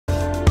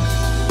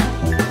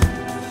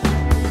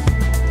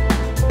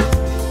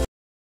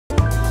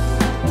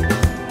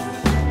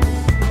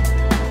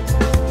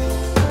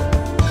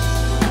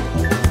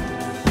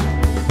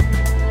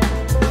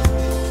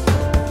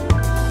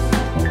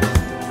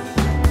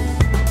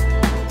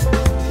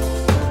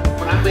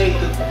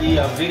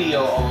the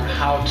video on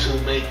how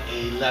to make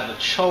a leather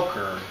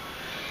choker,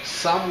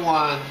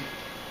 someone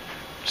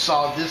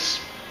saw this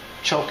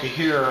choker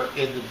here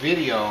in the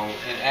video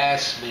and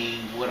asked me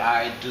would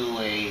I do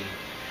a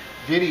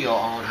video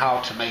on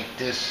how to make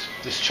this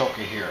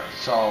choker here.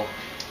 So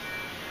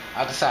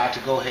I decided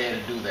to go ahead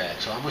and do that.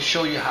 So I'm going to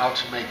show you how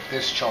to make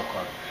this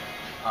choker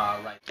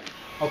right.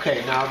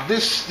 Okay, now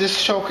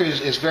this choker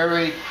is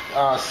very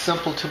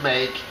simple to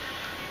make.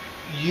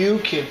 You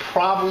can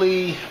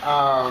probably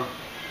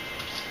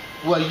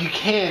well, you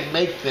can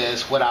make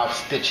this without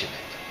stitching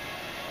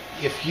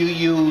it. If you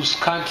use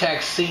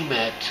contact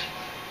cement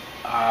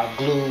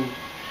glue,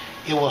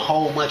 it will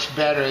hold much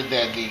better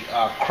than the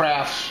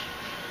Crafts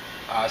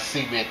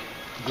cement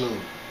glue.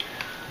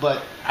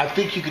 But I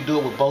think you can do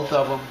it with both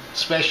of them,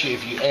 especially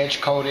if you edge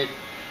coat it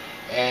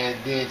and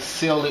then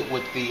seal it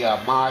with the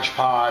Mod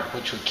Podge,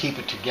 which will keep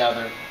it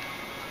together.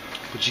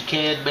 But you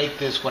can make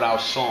this without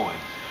sewing.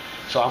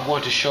 So I'm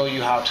going to show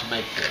you how to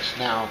make this.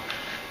 Now,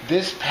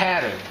 this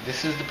pattern,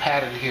 this is the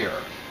pattern here.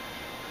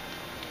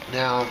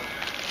 Now,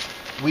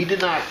 we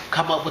did not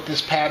come up with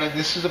this pattern.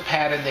 This is a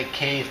pattern that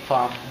came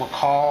from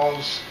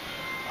McCall's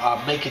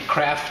Make It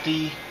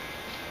Crafty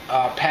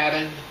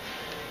pattern.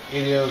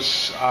 It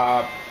is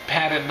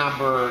pattern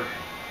number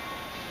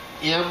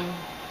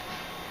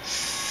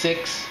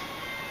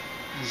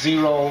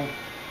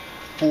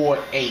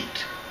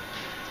M6048.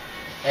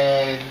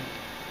 And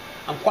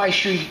I'm quite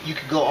sure you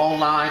could go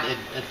online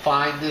and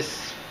find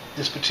this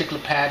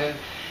particular pattern.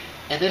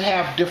 And it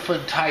have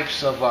different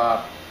types of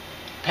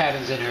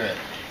patterns in here.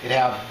 It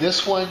have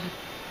this one,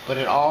 but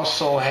it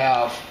also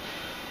have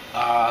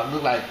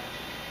look like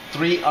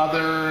 4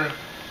 other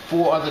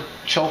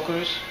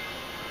chokers.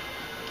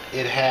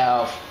 It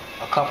have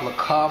a couple of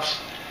cuffs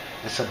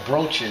and some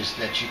brooches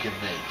that you can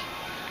make.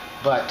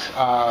 But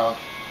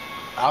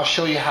I'll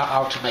show you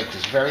how to make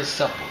this. Very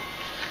simple.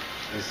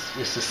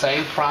 It's the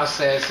same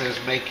process as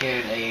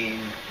making a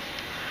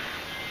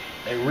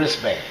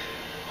wristband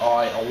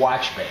or a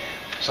watch band.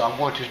 So I'm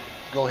going to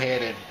go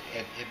ahead and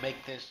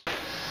make this.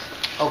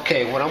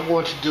 Okay, what I'm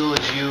going to do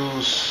is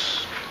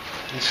use,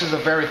 this is a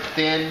very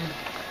thin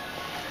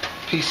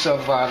piece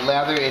of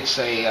leather. It's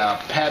a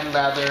patent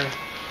leather,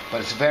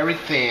 but it's very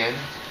thin.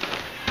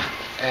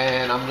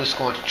 And I'm just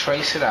going to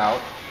trace it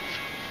out.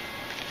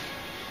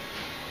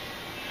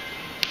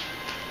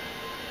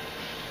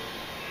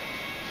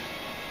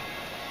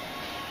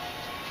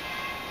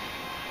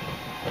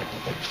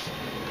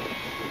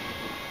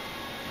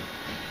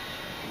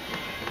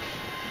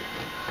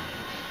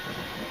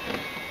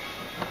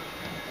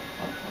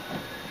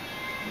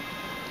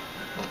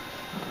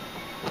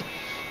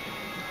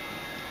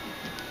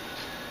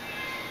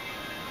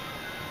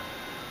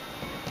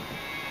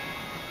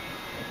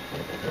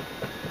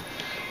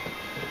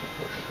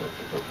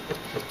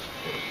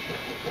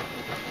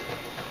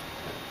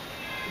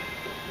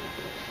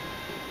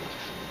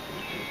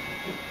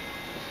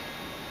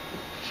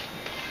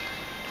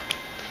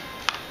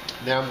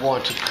 Now I'm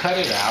going to cut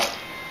it out.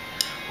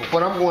 But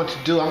what I'm going to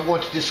do, I'm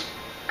going to just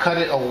cut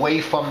it away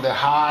from the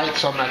hide,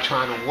 so I'm not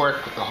trying to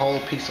work with the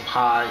whole piece of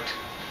hide.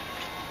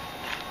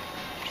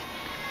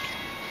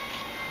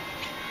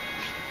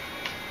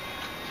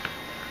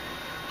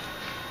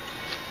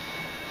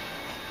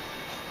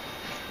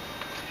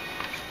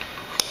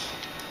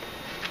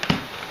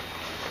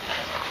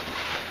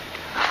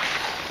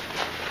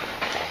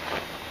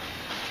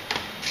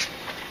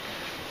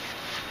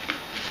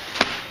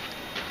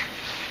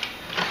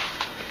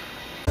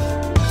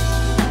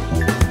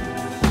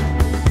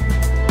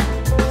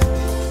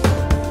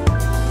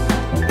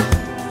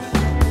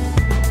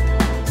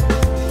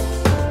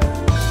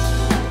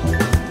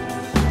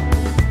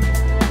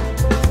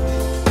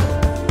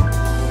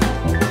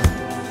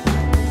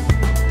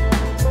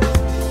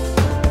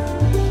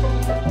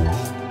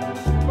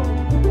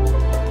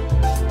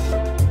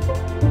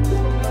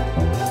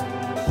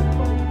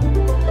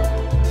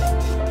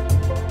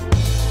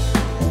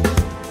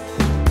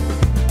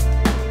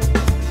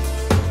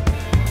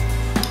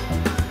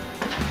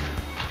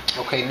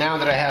 Okay, now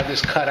that I have this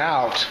cut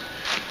out,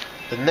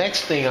 the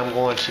next thing I'm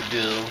going to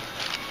do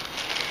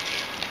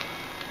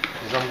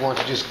is I'm going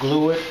to just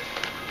glue it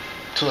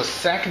to a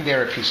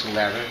secondary piece of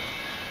leather.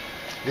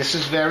 This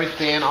is very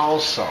thin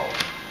also.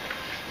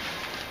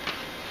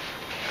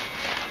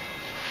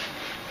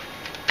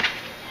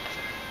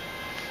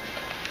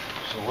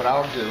 So what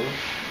I'll do,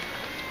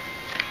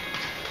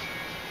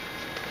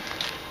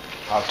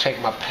 I'll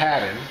take my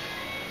pattern,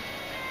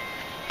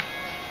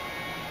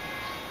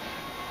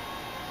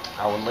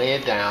 I will lay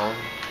it down,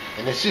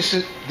 and it's just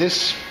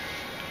this.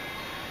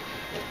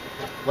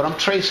 What I'm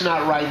tracing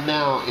out right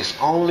now is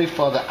only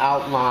for the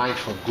outline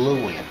for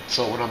gluing.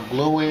 So when I'm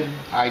gluing,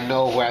 I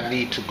know where I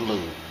need to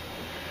glue.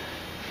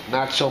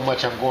 Not so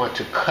much I'm going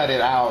to cut it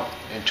out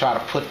and try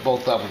to put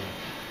both of them,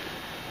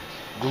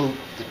 glue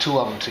the two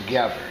of them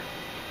together.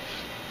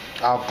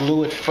 I'll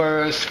glue it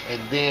first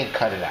and then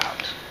cut it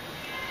out.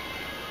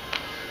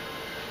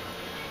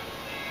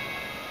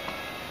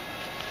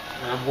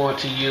 And I'm going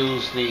to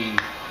use the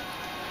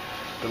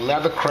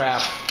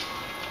Leathercraft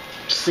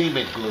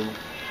cement glue,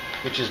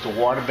 which is the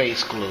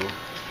water-based glue.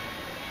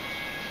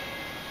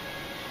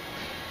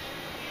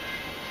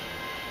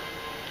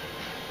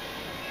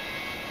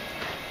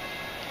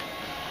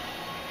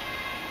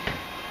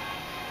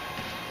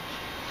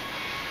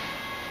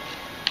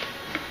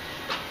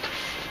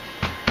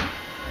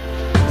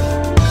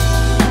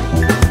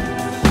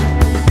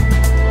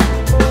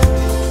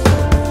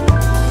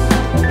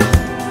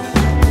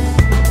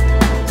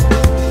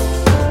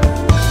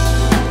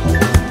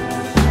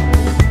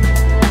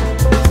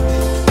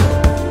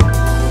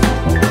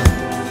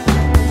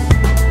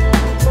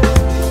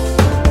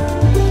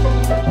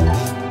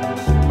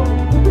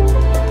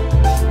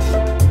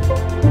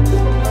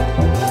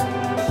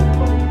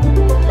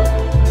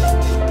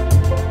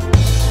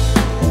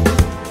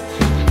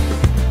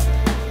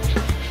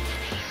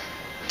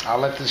 I'll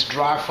let this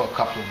dry for a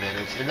couple of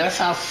minutes, and that's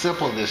how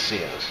simple this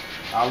is.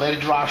 I'll let it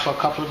dry for a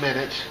couple of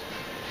minutes,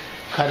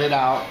 cut it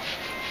out,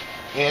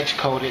 edge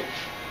coat it,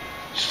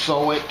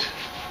 sew it,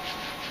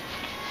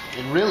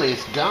 and really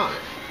it's done.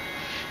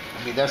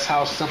 I mean, that's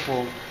how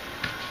simple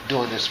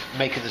doing this,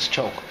 making this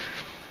choker.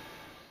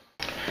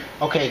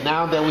 Okay,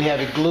 now that we have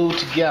it glued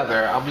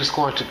together, I'm just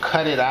going to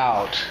cut it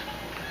out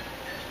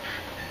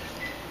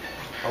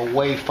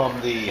away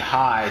from the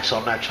hide, so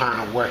I'm not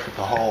trying to work with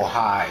the whole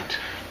hide.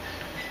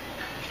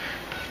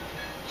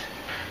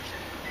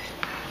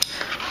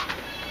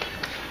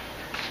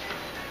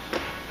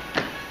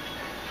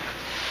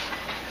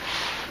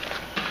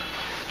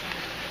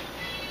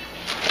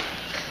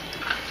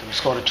 I'm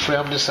just going to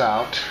trim this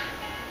out.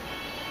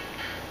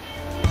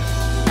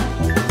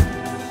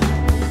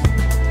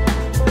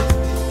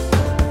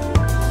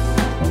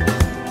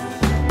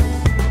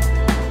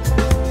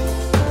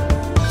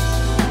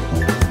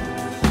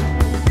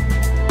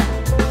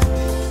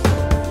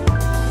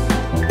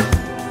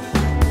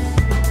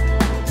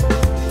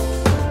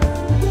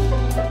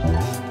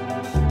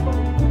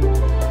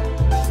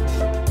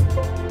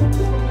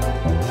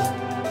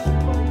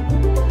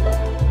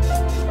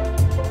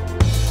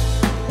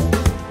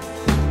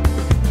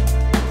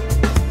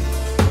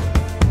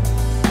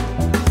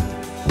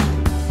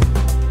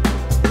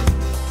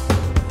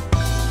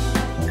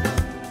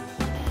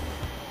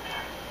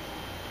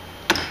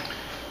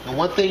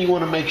 One thing you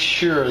want to make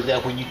sure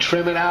that when you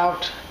trim it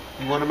out,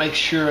 you want to make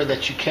sure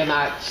that you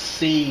cannot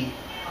see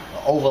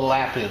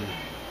overlapping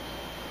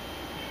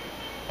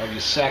of your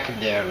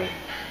secondary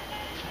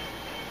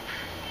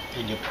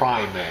and your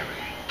primary.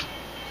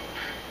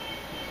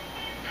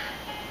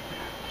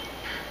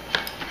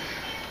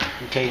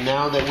 Okay,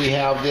 now that we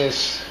have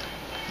this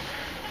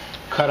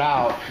cut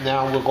out,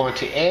 now we're going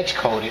to edge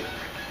coat it.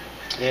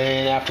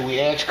 And after we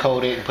edge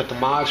coat it and put the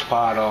Mod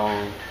Podge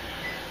on,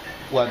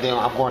 well, then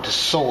I'm going to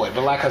sew it.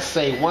 But like I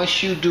say,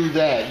 once you do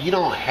that, you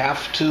don't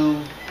have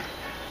to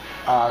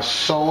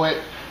sew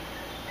it.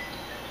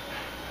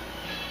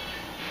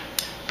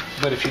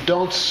 But if you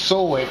don't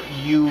sew it,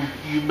 you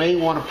may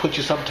want to put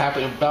some type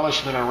of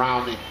embellishment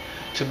around it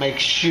to make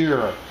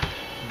sure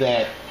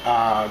that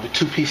the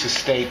two pieces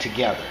stay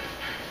together.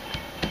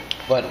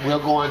 But we're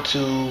going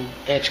to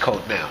edge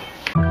coat now.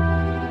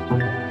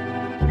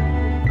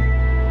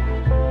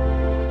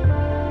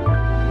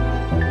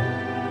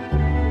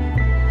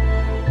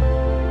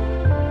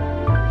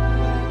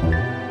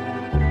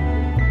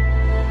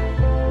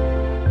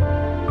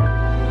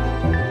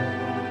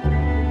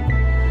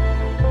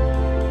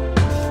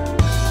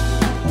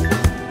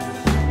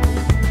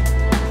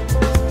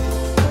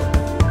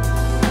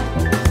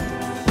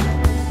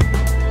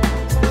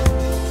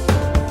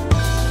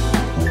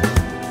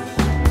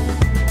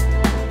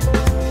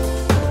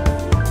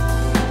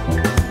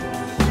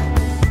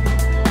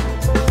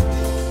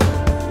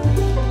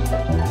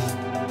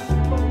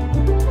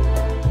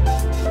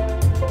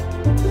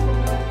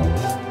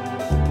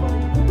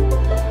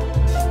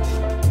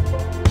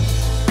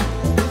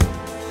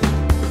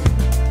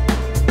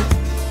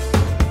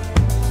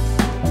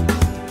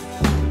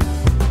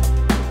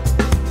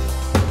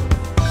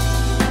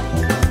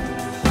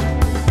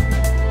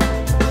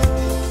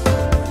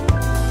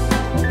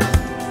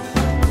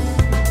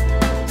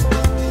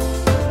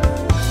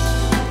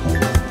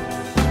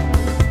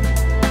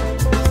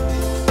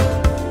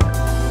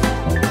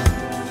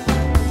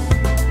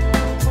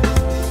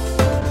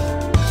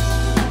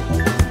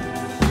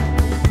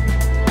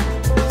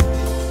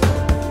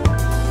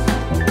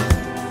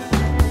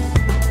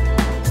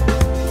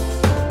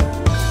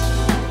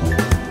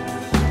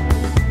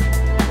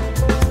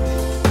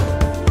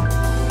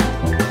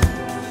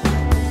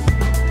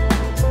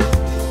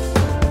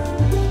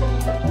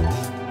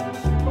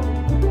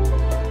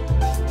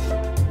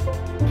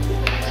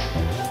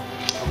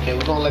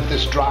 Let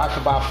this dry for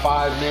about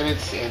 5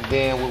 minutes and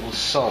then we will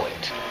sew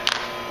it.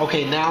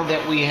 Okay, now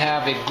that we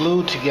have it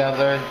glued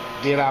together,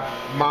 did our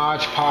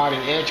Mod Podge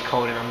and edge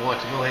coating, I'm going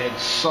to go ahead and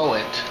sew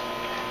it.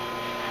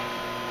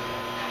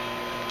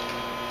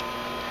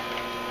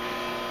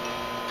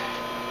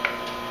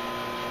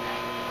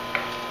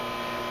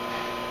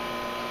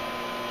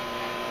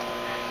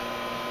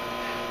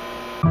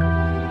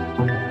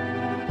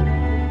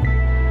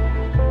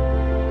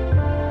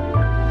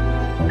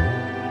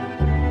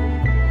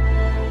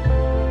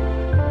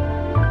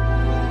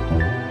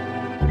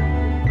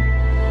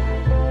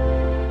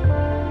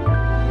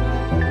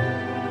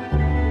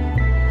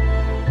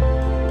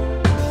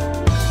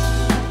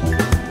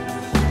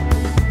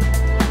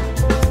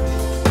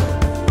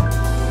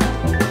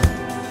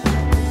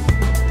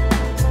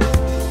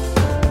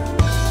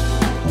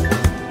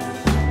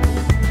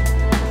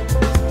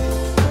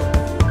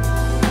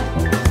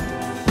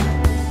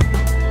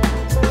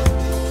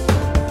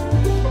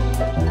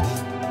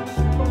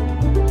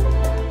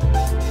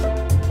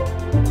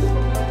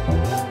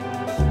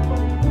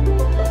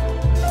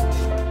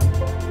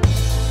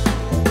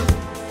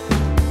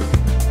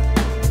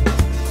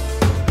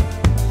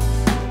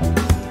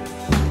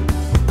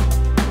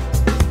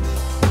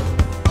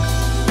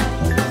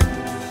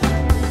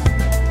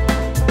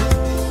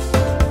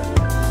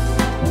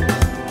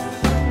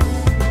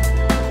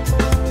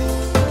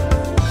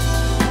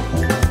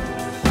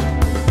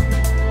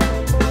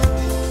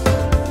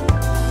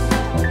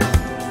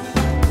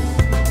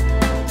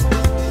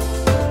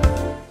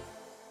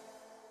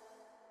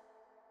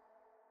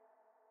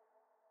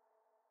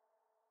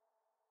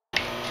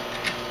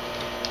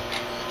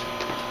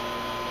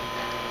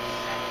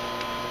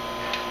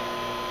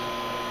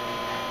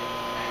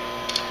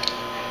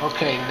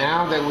 Okay,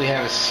 now that we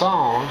have it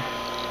sewn,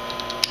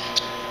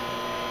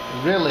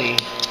 really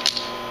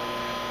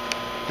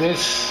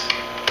this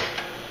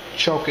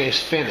choker is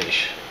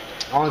finished.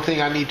 Only thing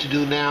I need to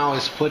do now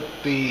is put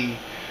the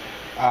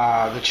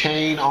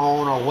chain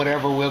on, or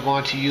whatever we're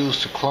going to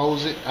use to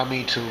close it.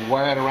 To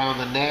wear it around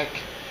the neck.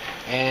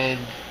 And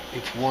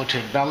if you want to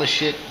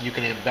embellish it, you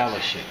can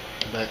embellish it.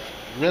 But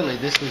really,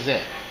 this is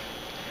it.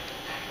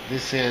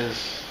 This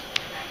is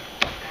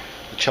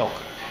the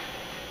choker.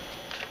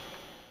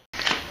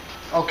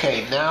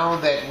 Okay, now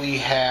that we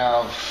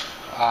have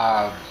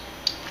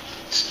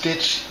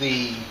stitched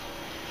the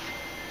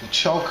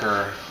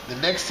choker, the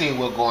next thing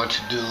we're going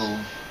to do,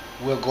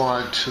 we're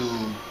going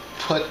to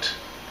put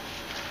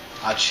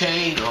a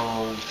chain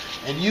on,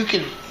 and you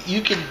can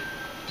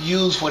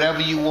use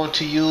whatever you want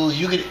to use.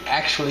 You can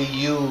actually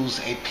use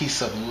a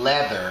piece of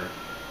leather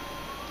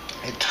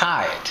and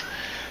tie it,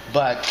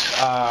 but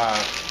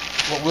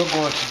what we're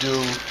going to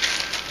do,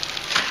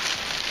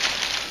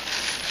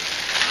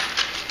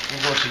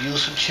 we're going to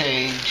use some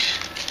change.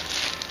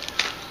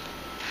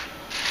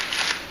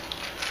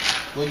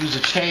 We'll use a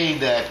chain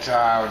that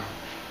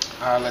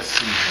let's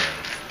see here.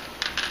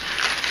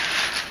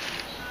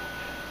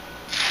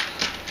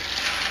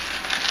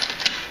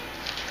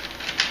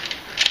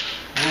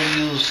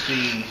 We'll use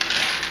the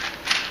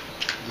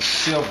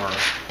silver,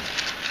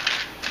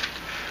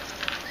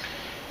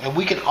 and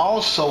we can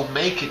also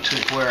make it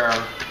to where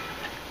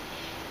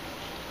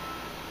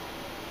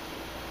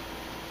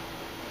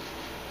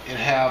it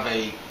have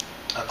a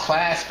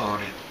clasp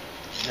on it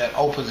that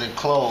opens and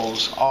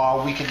closes,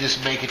 or we can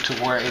just make it to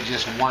where it's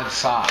just one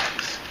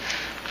size.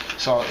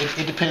 So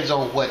it depends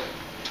on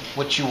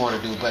what you want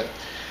to do, but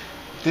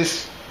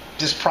this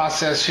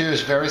process here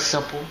is very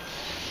simple.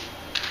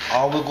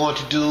 All we're going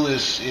to do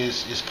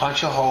is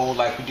punch a hole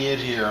like we did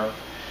here,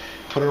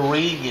 put a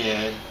ring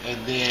in,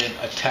 and then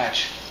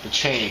attach the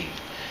chain.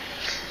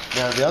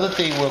 Now the other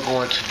thing we're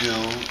going to do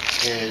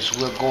is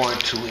we're going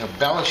to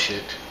embellish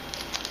it.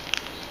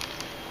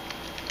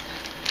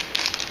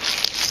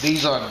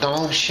 These are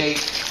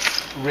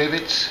dome-shaped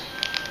rivets,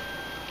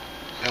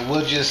 and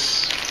we'll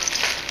just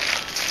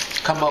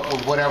come up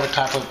with whatever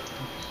type of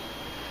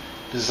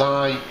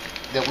design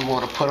that we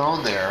want to put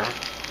on there.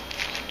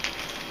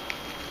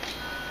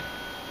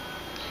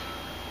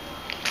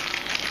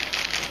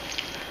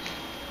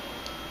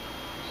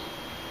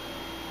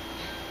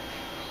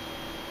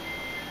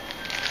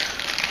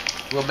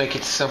 We'll make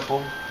it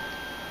simple,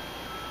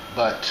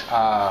 but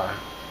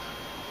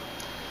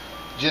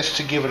just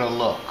to give it a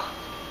look.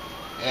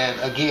 And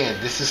again,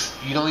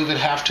 you don't even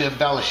have to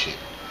embellish it,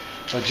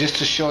 but just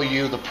to show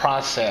you the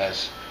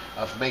process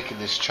of making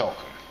this choker.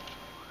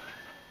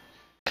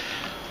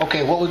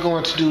 Okay, what we're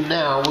going to do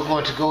now, we're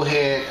going to go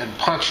ahead and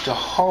punch the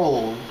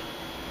hole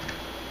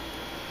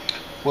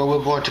where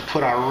we're going to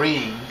put our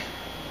ring,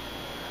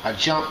 a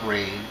jump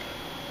ring.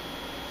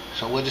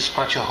 So we'll just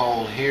punch a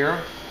hole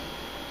here.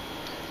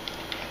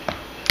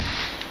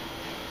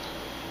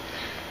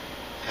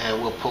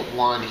 And we'll put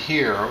one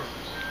here.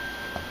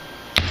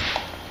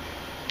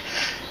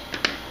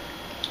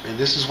 And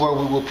this is where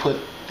we will put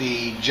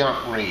the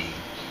jump ring.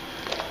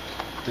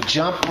 The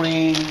jump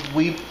ring,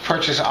 we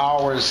purchase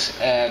ours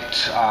at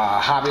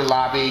Hobby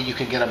Lobby. You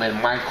can get them at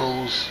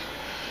Michael's.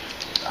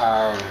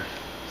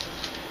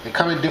 They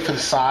come in different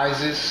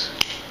sizes,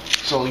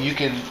 so you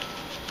can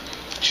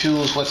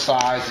choose what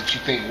size that you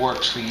think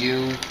works for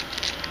you.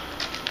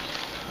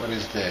 What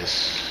is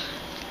this?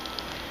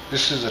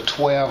 This is a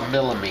 12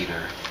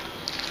 millimeter.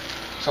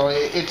 So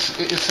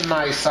it's a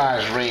nice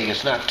size ring.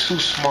 It's not too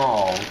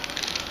small.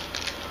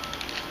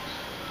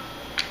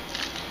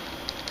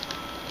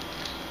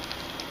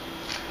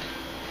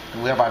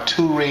 And we have our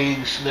two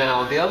rings.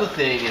 Now the other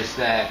thing is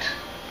that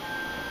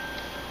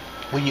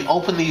when you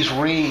open these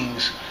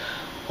rings,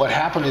 what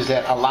happens is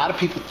that a lot of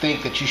people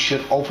think that you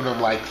should open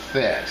them like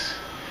this.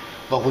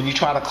 But when you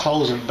try to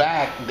close them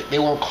back, they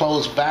won't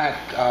close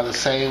back the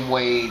same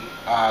way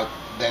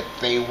that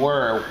they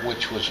were,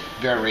 which was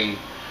very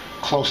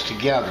close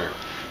together.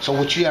 So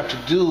what you have to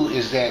do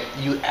is that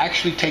you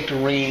actually take the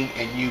ring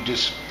and you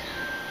just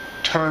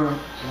turn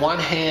one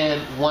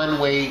hand one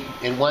way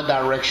in one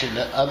direction,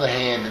 the other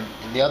hand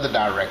in the other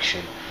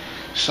direction.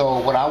 So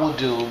what I will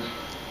do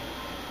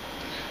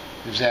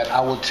is that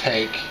I will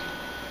take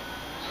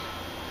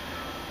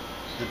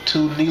the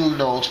two needle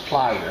nose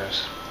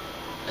pliers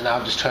and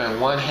I'll just turn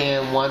one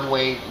hand one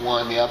way,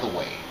 one the other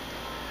way.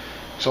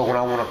 So when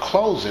I want to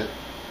close it,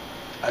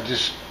 I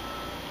just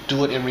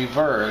do it in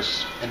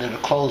reverse, and it'll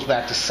close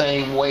back the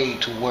same way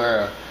to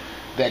where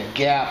that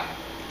gap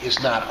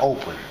is not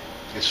open.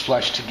 It's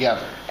flush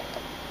together.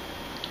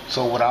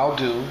 So what I'll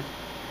do,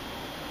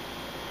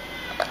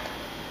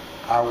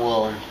 I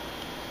will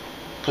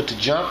put the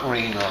jump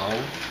ring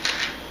on.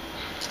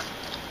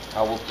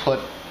 I will put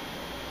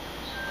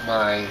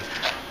my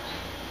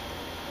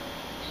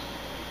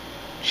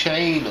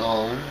chain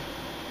on,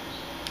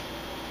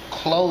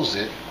 close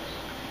it,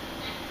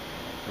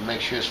 and make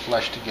sure it's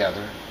flush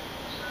together.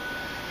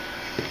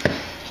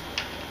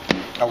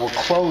 I will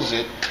close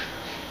it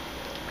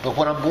But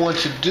what I'm going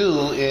to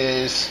do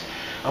is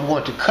I'm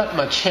going to cut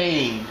my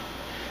chain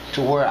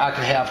to where I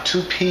can have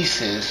two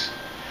pieces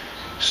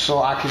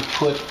so I can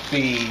put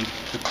the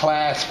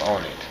clasp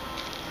on it.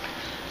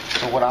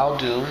 So what I'll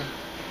do,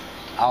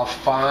 I'll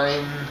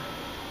find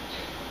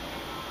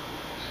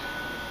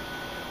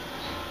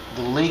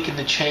the link in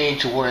the chain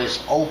to where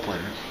it's open,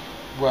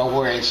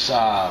 where it's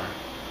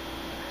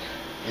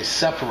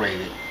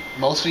separated.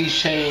 Most of these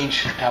chains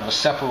have a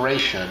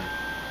separation,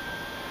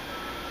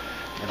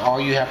 and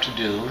all you have to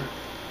do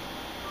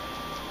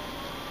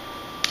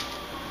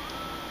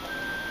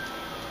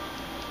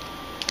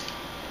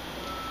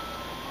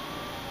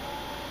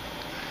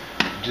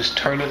just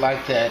turn it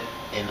like that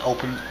and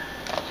open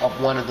up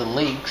one of the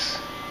links.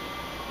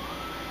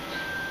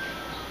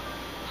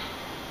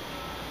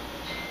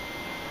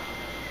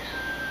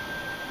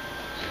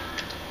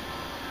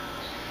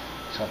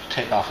 So I have to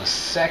take off a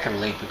second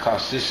link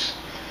because this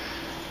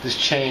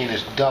chain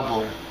is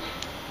double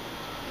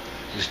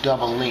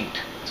linked.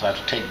 So I have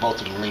to take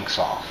both of the links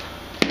off.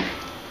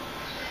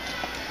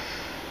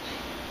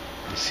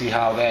 You see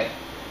how that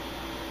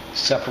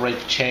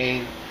separates the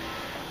chain?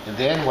 And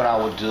then what I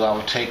would do, I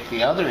would take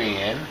the other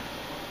end,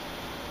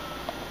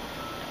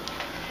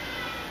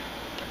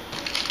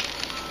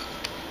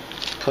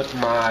 put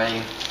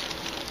my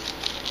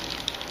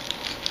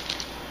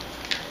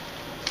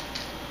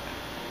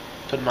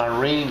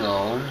ring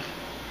on,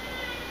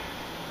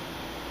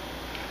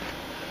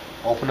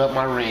 open up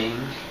my ring,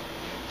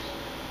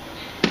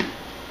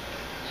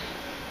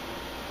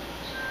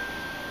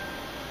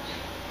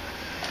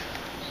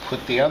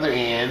 put the other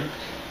end,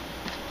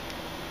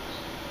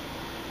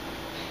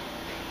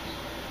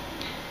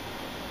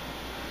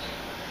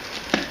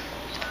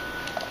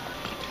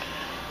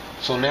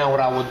 so now what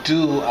I will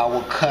do, I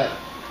will cut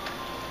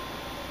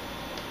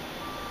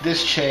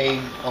this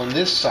chain on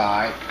this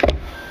side,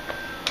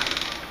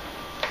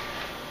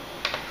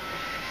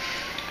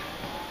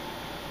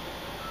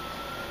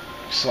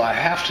 so I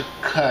have to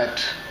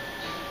cut,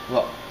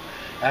 well,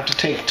 I have to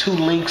take two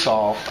links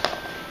off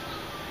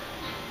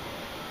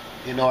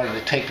in order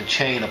to take the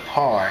chain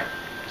apart.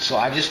 So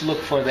I just look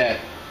for that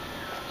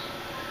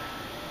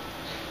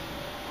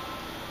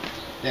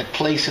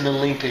place in the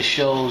link that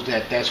shows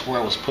that that's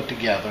where it was put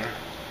together.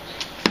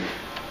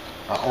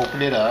 I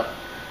open it up.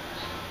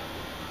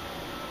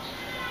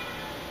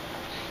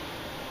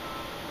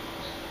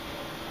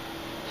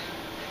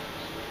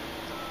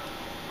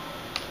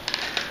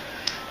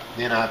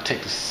 Then I'll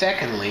take the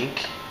second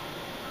link,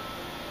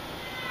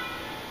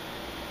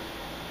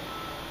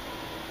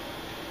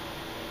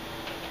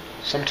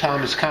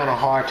 sometimes it's kind of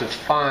hard to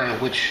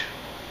find which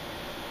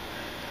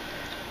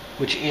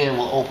end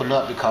will open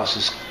up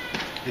because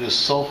it is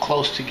so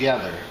close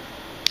together.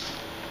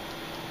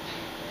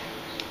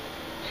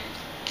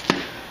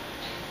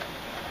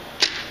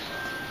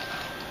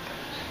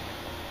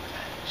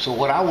 So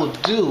what I will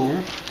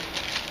do,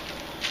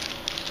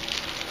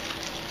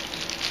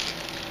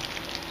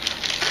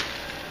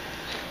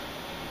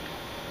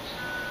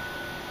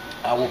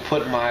 I will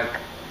put my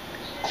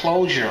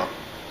closure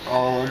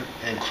on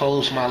and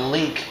close my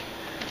link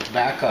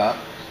back up.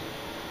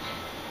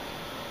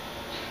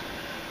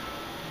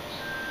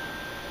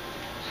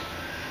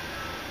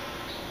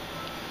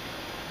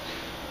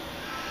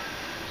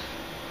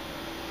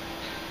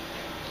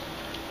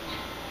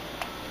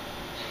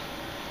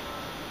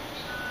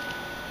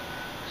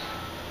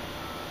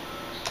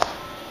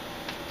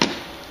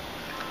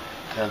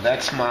 Now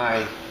that's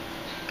my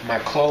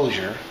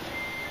closure.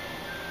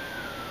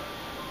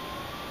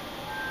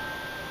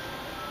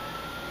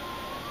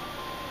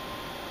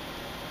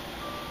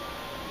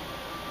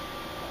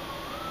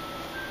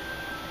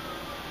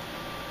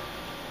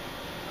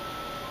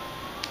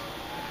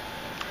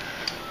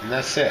 And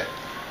that's it.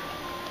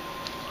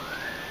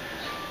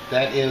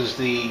 That is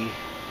the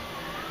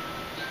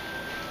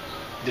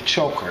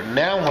choker.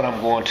 Now what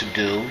I'm going to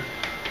do,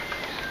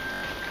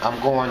 I'm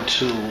going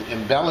to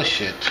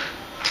embellish it.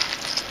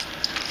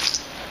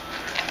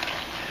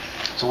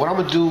 So what I'm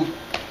going to do,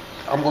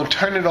 I'm going to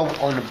turn it over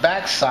on the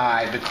back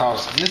side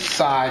because this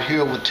side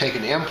here would take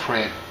an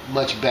imprint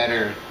much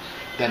better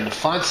than the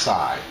front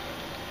side.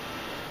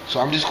 So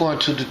I'm just going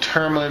to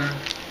determine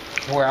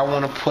where I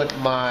want to put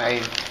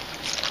my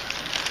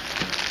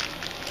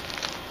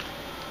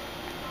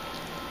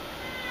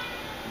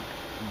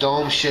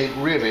dome-shaped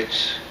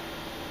rivets.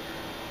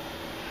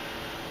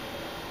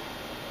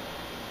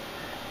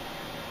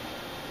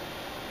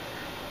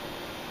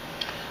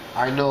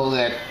 I know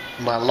that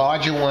my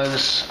larger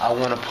ones, I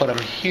want to put them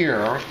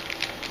here,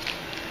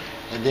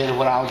 and then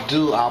what I'll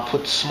do, I'll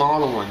put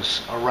smaller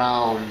ones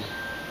around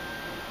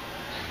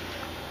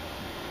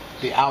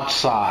the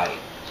outside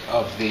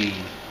of the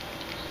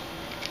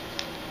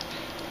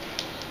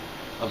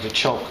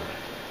choker.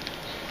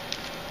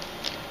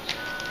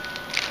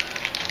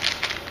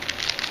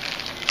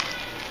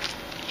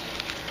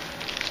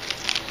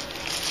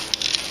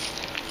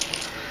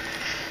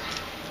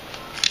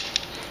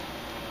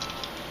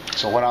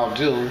 So what I'll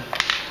do,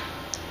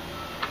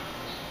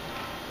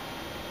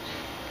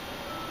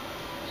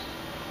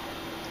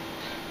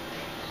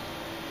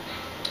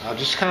 I'll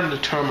just kind of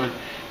determine,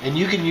 and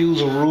you can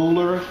use a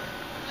ruler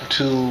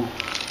to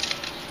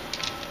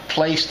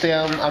place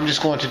them. I'm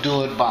just going to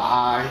do it by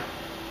eye.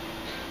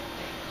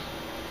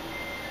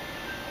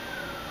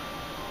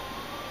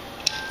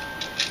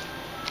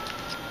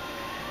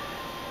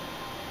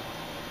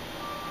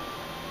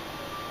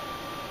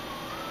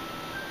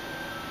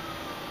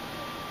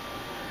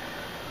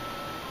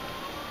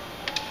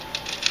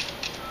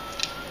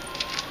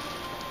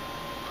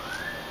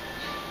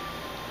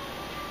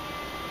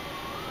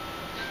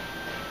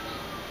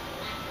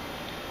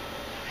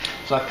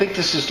 So I think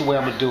this is the way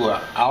I'm going to do it.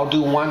 I'll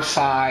do one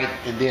side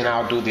and then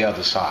I'll do the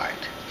other side.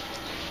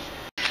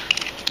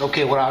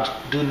 Okay, what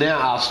I'll do now,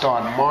 I'll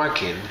start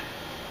marking.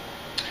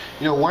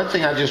 You know, one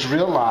thing I just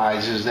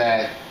realized is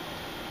that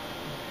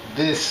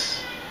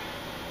this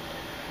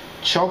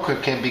choker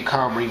can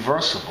become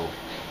reversible.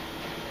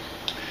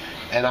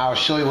 And I'll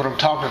show you what I'm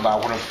talking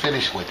about when I'm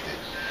finished with it.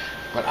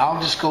 But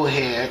I'll just go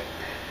ahead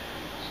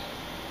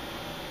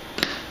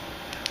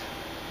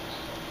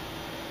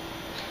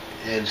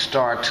and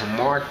start to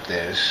mark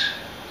this.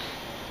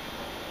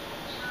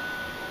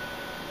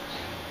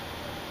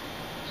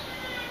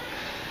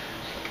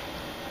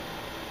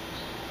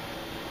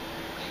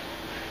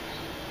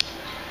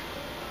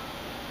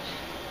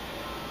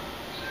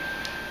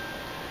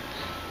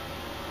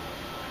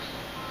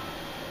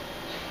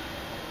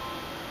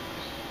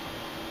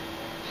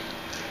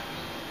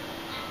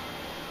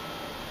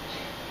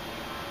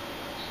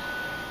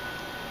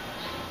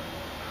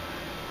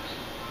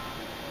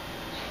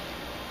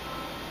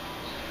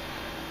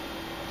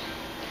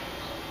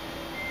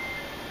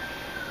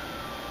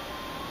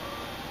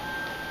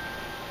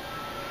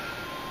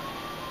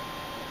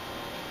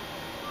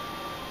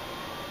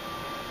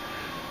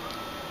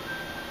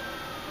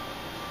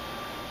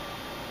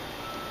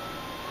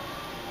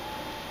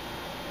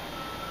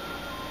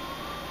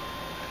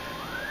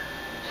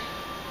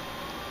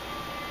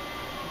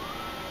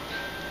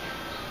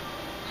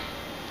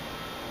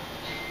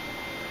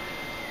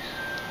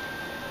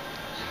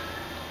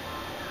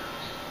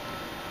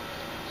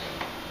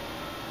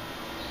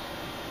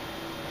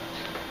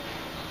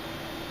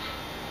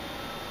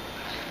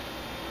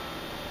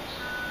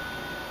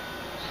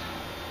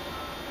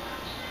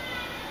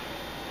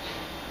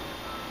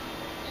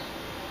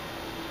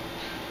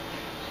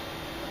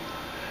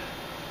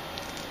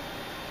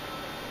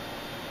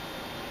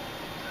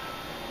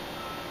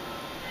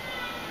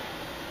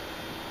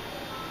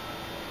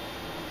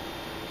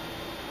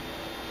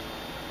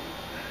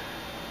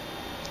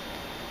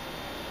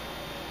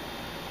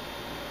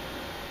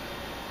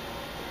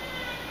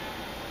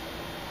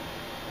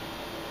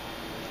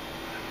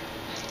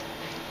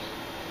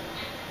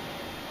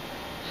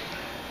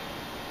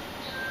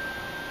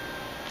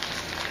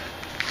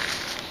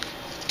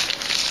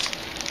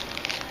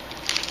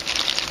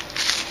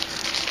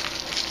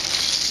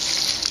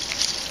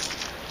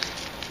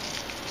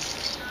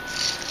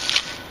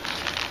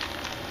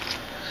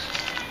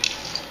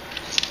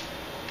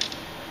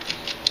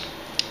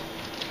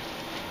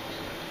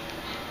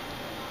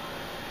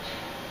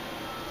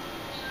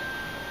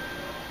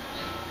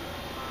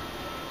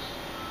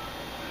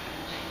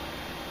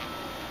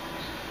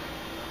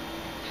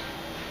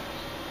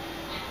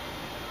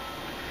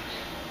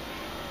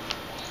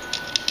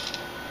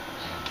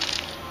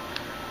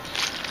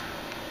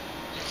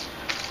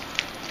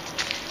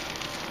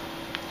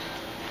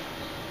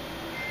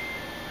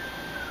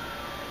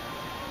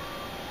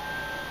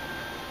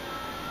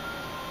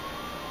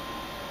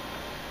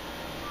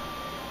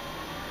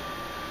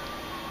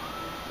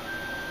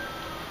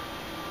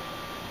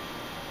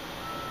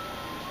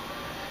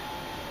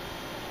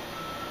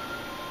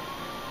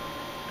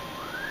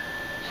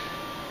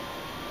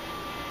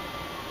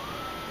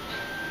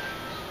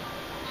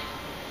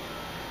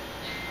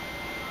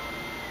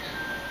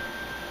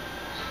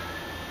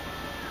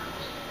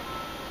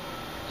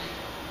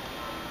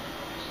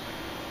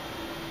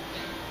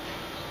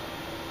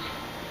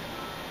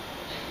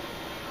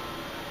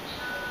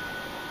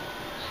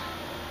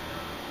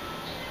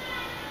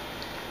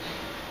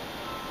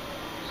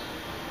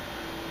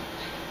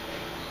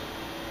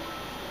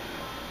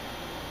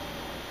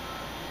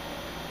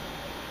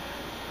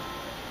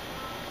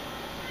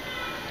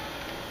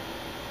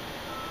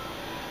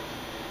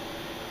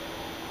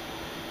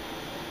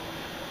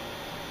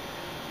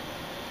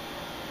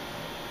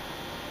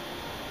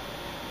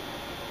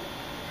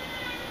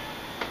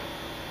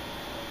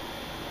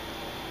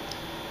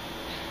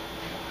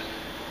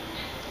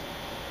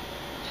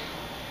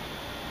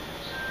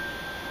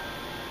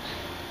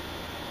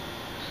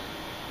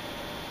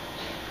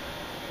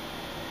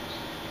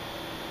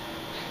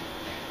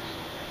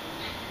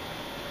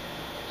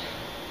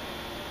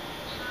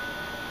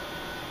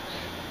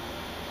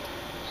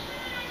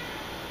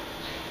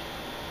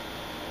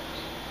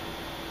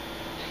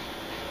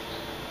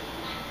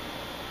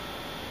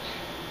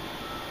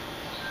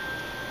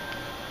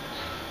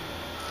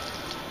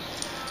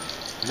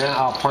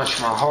 Now I'll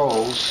punch my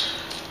holes.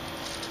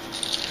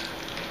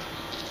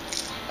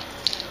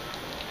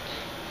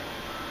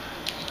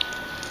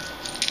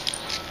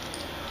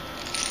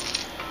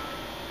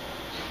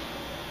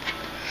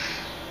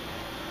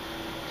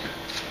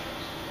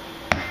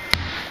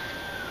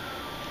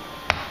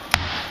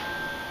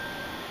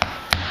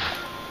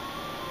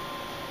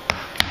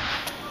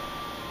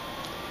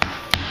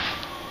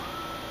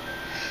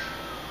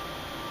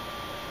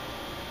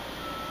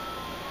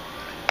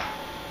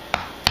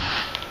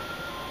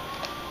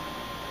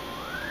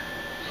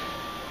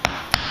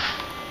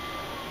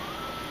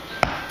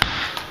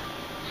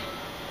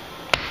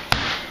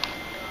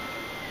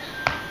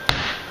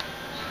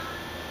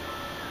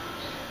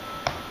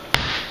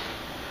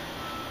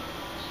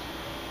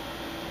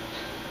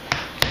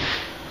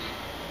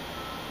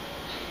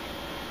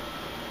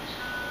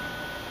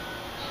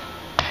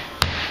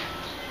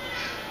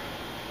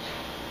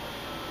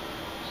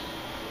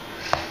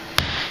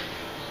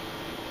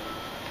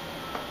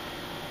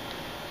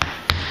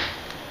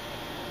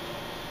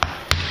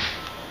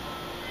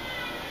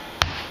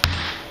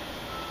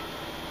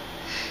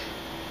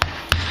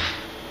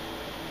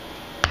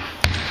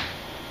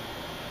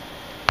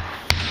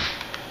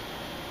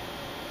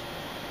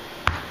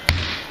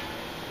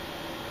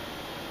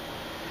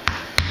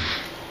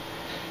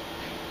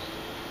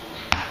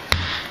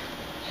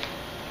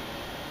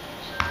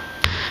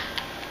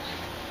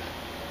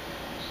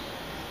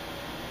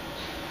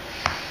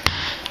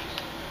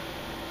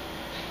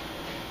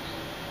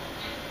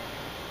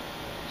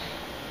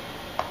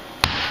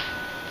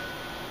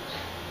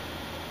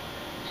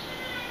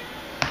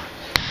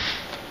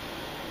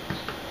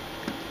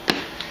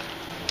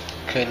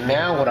 Okay,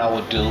 now what I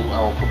would do,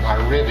 I will put my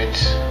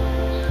rivets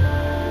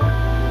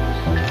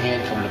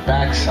in from the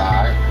back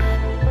side.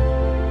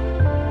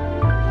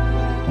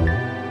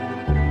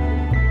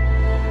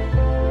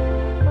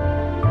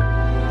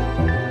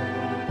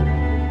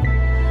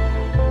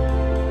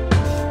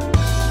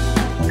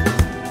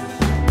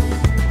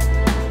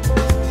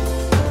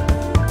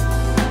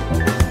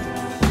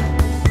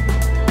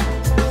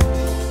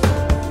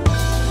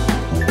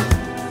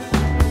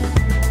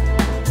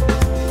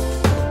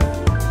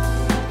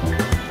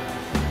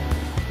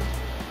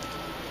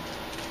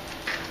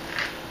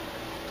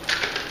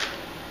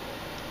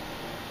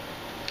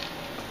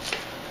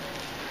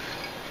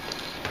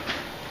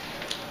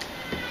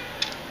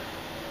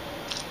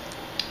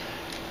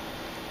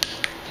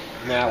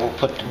 Now we'll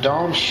put the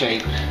dome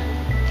shape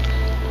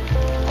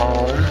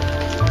on.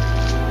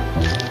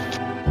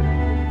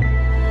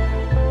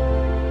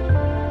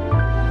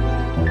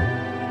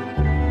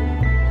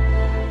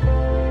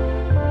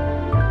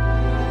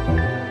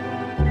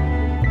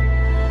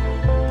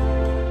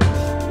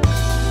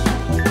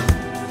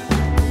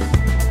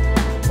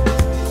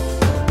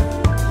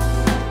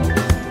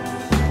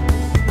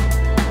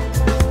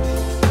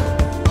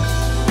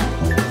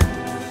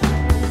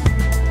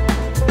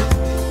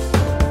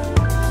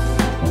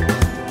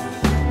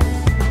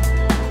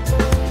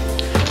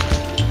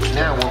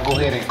 Go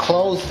ahead and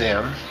close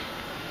them.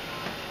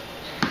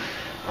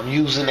 I'm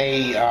using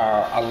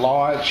a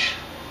large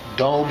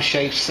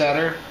dome-shaped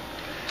setter,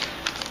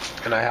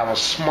 and I have a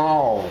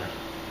small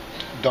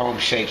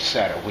dome-shaped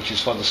setter, which is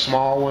for the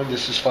small one.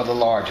 This is for the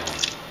large one.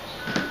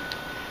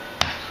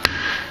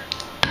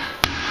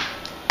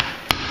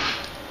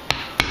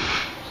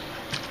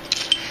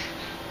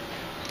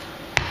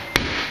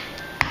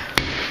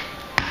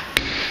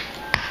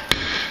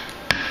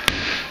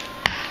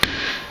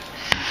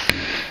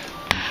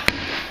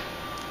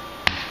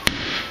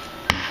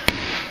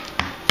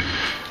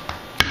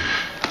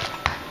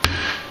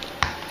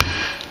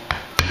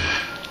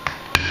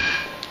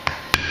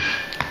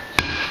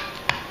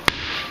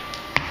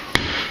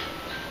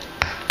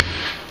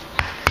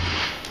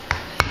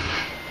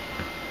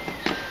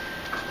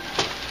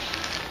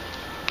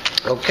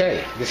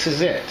 Okay, this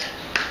is it.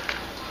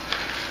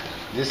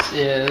 This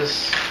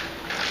is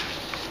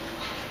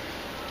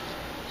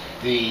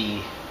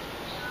the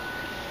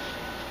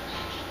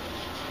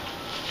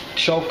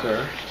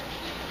choker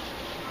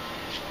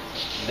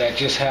that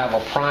just have a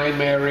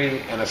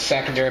primary and a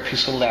secondary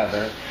piece of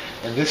leather.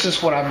 And this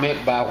is what I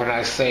meant by when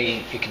I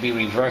say it can be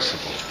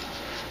reversible.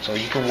 So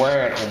you can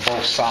wear it on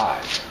both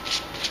sides.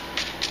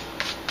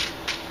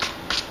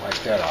 Wipe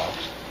that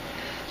off.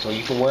 So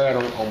you can wear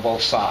it on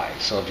both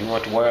sides. So if you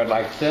want to wear it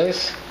like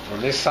this, on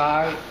this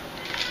side,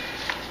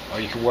 or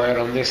you can wear it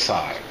on this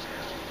side.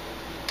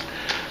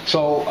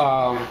 So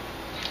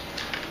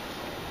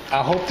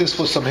I hope this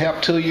was some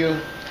help to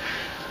you.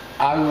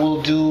 I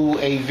will do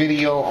a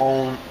video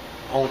on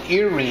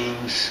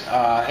earrings,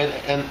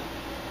 and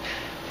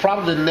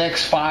probably the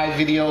next 5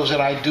 videos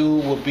that I do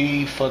will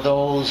be for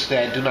those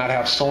that do not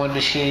have sewing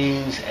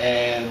machines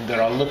and that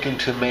are looking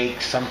to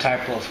make some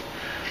type of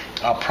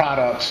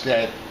products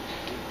that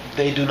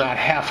they do not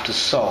have to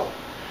sew.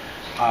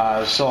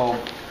 So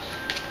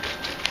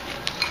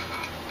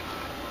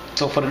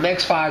for the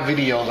next 5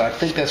 videos, I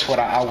think that's what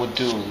I would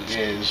do,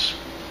 is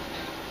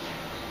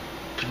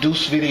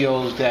produce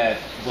videos that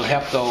will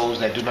help those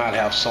that do not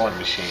have sewing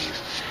machines.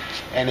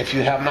 And if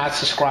you have not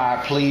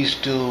subscribed, please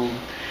do,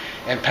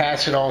 and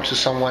pass it on to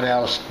someone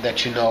else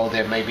that you know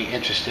that may be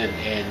interested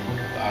in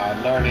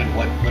learning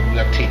what we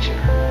are teaching.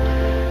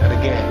 And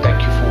again,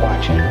 thank you for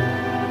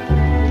watching.